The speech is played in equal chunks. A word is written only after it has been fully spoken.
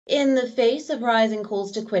In the face of rising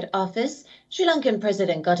calls to quit office, Sri Lankan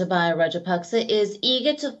President Gotabaya Rajapaksa is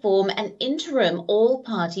eager to form an interim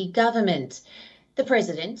all-party government. The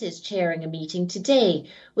president is chairing a meeting today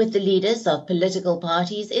with the leaders of political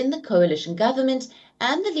parties in the coalition government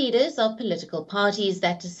and the leaders of political parties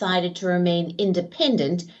that decided to remain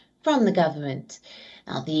independent from the government.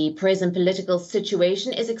 Now, the present political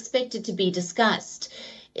situation is expected to be discussed.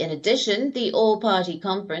 In addition, the all-party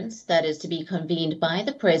conference that is to be convened by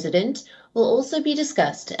the president will also be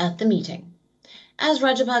discussed at the meeting. As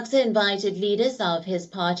Rajapaksa invited leaders of his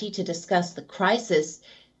party to discuss the crisis,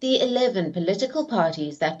 the 11 political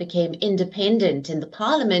parties that became independent in the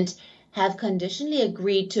parliament have conditionally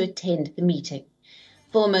agreed to attend the meeting.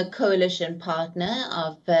 Former coalition partner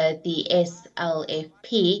of the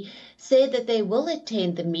SLFP said that they will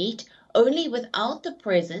attend the meet only without the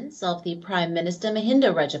presence of the Prime Minister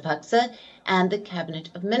Mahinda Rajapaksa and the Cabinet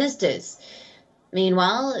of Ministers.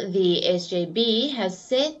 Meanwhile, the SJB has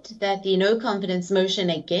said that the no-confidence motion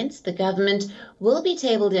against the government will be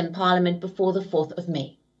tabled in Parliament before the 4th of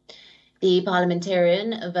May. The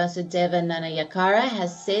parliamentarian Vasudeva Nanayakara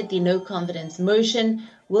has said the no-confidence motion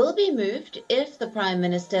will be moved if the Prime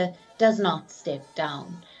Minister does not step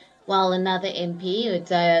down, while another MP,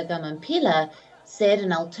 Udaya Gamampila, said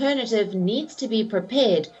an alternative needs to be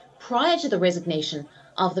prepared prior to the resignation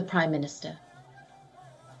of the Prime Minister.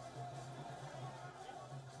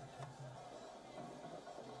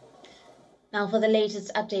 Now, for the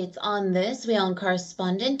latest updates on this, WION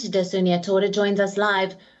correspondent Dasuni Atoda joins us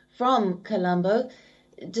live from Colombo.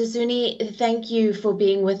 Dasuni, thank you for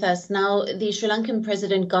being with us. Now, the Sri Lankan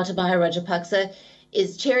President Gotabaya Rajapaksa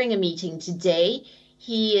is chairing a meeting today.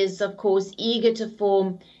 He is, of course, eager to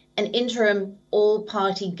form an interim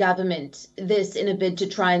all-party government, this in a bid to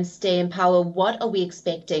try and stay in power. What are we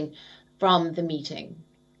expecting from the meeting?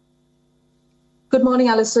 Good morning,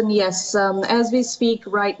 Alison. Yes, as we speak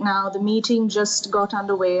right now, the meeting just got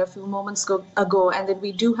underway a few moments ago, and then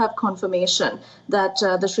we do have confirmation that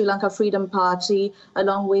the Sri Lanka Freedom Party,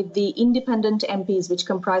 along with the independent MPs, which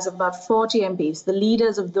comprise of about 40 MPs, the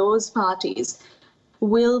leaders of those parties,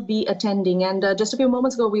 will be attending. And just a few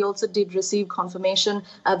moments ago, we also did receive confirmation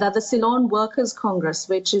that the Ceylon Workers' Congress,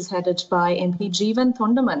 which is headed by MP Jeevan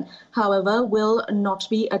Thondaman, however, will not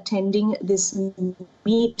be attending this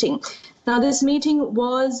meeting. Now, this meeting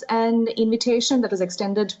was an invitation that was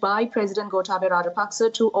extended by President Gotabaya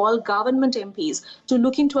Rajapaksa to all government MPs to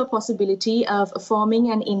look into a possibility of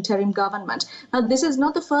forming an interim government. Now, this is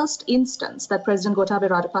not the first instance that President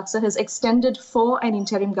Gotabaya Rajapaksa has extended for an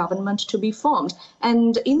interim government to be formed.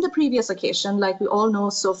 And in the previous occasion, like we all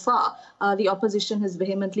know so far, the opposition has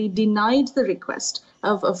vehemently denied the request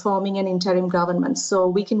of forming an interim government. So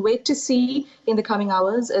we can wait to see in the coming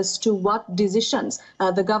hours as to what decisions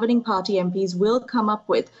the governing party MPs will come up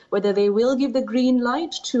with, whether they will give the green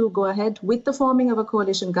light to go ahead with the forming of a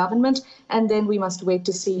coalition government, and then we must wait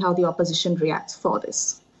to see how the opposition reacts for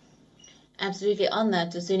this. Absolutely. On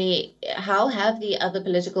that, Dasuni, how have the other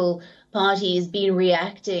political parties been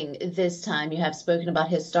reacting this time? You have spoken about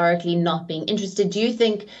historically not being interested. Do you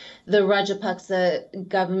think the Rajapaksa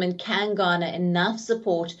government can garner enough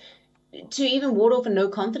support to even ward off a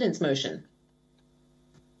no-confidence motion?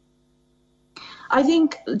 I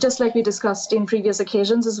think, just like we discussed in previous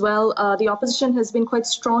occasions as well, the opposition has been quite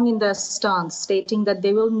strong in their stance, stating that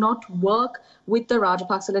they will not work with the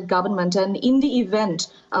Rajapaksa-led government, and in the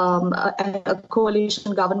event a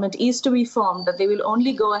coalition government is to be formed, that they will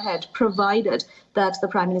only go ahead provided that the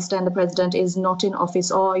Prime Minister and the President is not in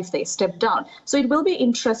office or if they step down. So it will be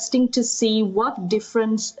interesting to see what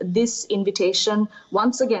difference this invitation,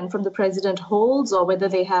 once again from the President, holds, or whether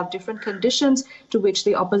they have different conditions to which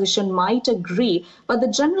the opposition might agree. But the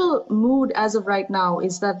general mood as of right now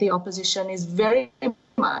is that the opposition is very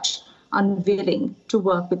much unwilling to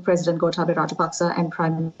work with President Gotabaya Rajapaksa and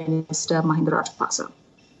Prime Minister Mahinda Rajapaksa.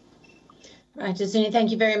 Right, Dasuni,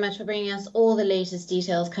 thank you very much for bringing us all the latest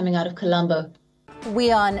details coming out of Colombo.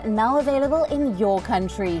 WION now available in your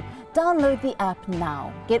country. Download the app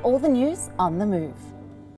now. Get all the news on the move.